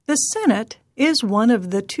The Senate is one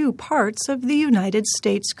of the two parts of the United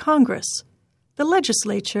States Congress, the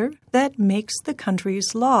legislature that makes the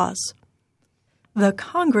country's laws. The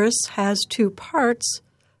Congress has two parts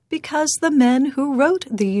because the men who wrote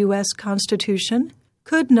the U.S. Constitution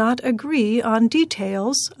could not agree on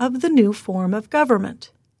details of the new form of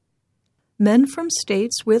government. Men from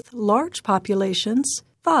states with large populations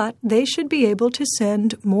thought they should be able to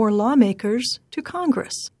send more lawmakers to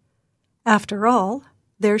Congress. After all,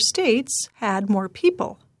 their states had more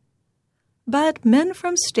people. But men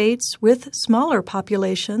from states with smaller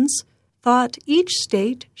populations thought each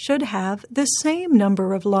state should have the same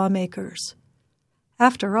number of lawmakers.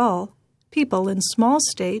 After all, people in small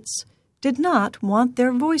states did not want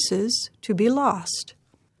their voices to be lost.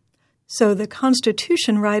 So the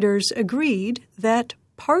Constitution writers agreed that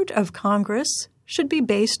part of Congress should be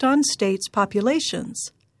based on states'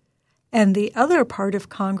 populations, and the other part of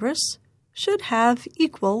Congress should have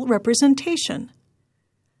equal representation.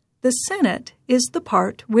 The Senate is the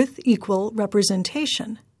part with equal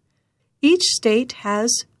representation. Each state has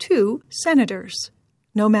 2 senators,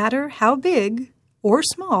 no matter how big or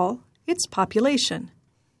small its population.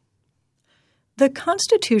 The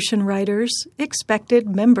Constitution writers expected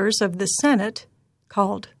members of the Senate,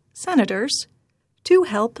 called senators, to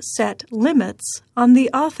help set limits on the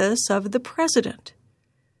office of the president.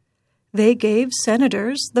 They gave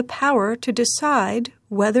senators the power to decide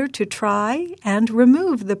whether to try and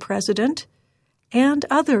remove the president and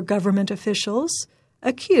other government officials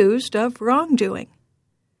accused of wrongdoing.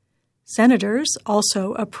 Senators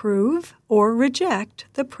also approve or reject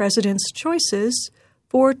the president's choices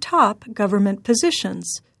for top government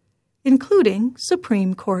positions, including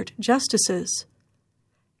Supreme Court justices.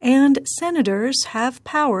 And senators have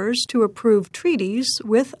powers to approve treaties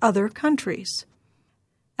with other countries.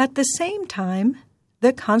 At the same time,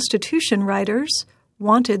 the Constitution writers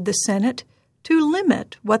wanted the Senate to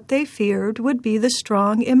limit what they feared would be the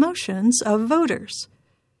strong emotions of voters.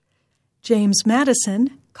 James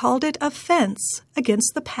Madison called it a fence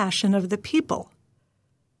against the passion of the people.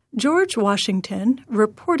 George Washington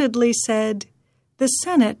reportedly said, "The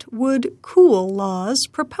Senate would cool laws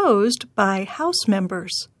proposed by House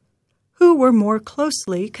members, who were more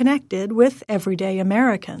closely connected with everyday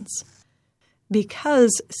Americans."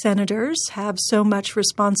 Because senators have so much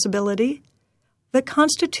responsibility, the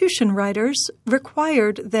Constitution writers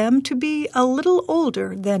required them to be a little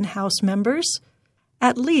older than House members,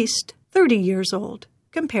 at least 30 years old,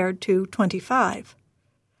 compared to 25.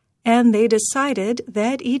 And they decided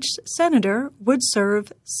that each senator would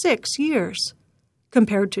serve 6 years,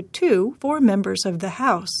 compared to 2 for members of the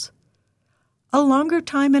House. A longer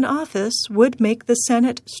time in office would make the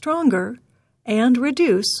Senate stronger and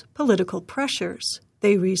reduce political pressures,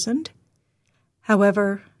 they reasoned.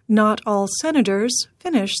 However, not all senators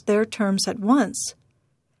finished their terms at once.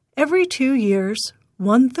 Every 2 years,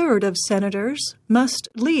 1/3 of senators must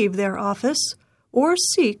leave their office or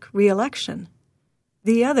seek re-election.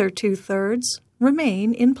 The other 2/3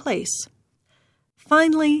 remain in place.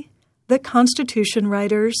 Finally, the Constitution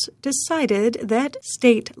writers decided that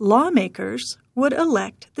state lawmakers would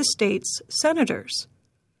elect the state's senators.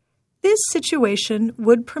 This situation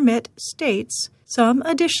would permit states some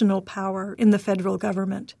additional power in the federal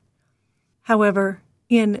government. However,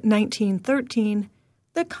 in 1913,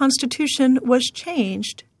 the Constitution was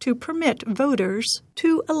changed to permit voters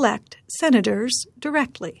to elect senators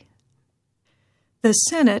directly. The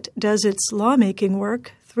Senate does its lawmaking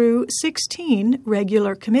work through 16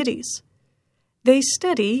 regular committees. They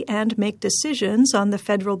study and make decisions on the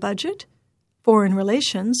federal budget, foreign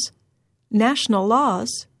relations, national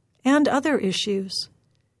laws, and other issues.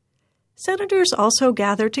 Senators also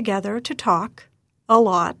gather together to talk, a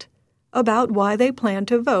lot, about why they plan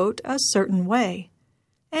to vote a certain way,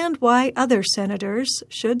 and why other senators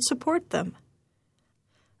should support them.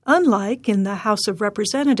 Unlike in the House of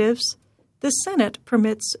Representatives, the Senate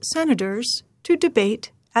permits senators to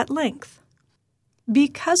debate at length.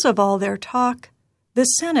 Because of all their talk, the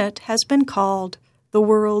Senate has been called the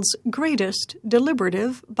world's greatest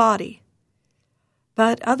deliberative body.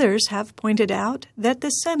 But others have pointed out that the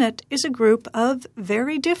Senate is a group of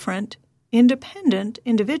very different, independent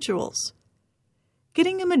individuals.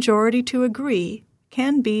 Getting a majority to agree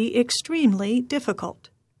can be extremely difficult.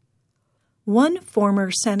 One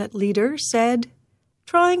former Senate leader said,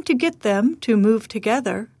 "Trying to get them to move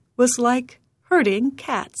together was like herding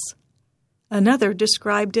cats." Another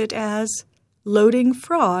described it as loading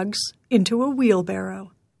frogs into a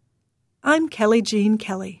wheelbarrow. I'm Kelly Jean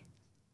Kelly.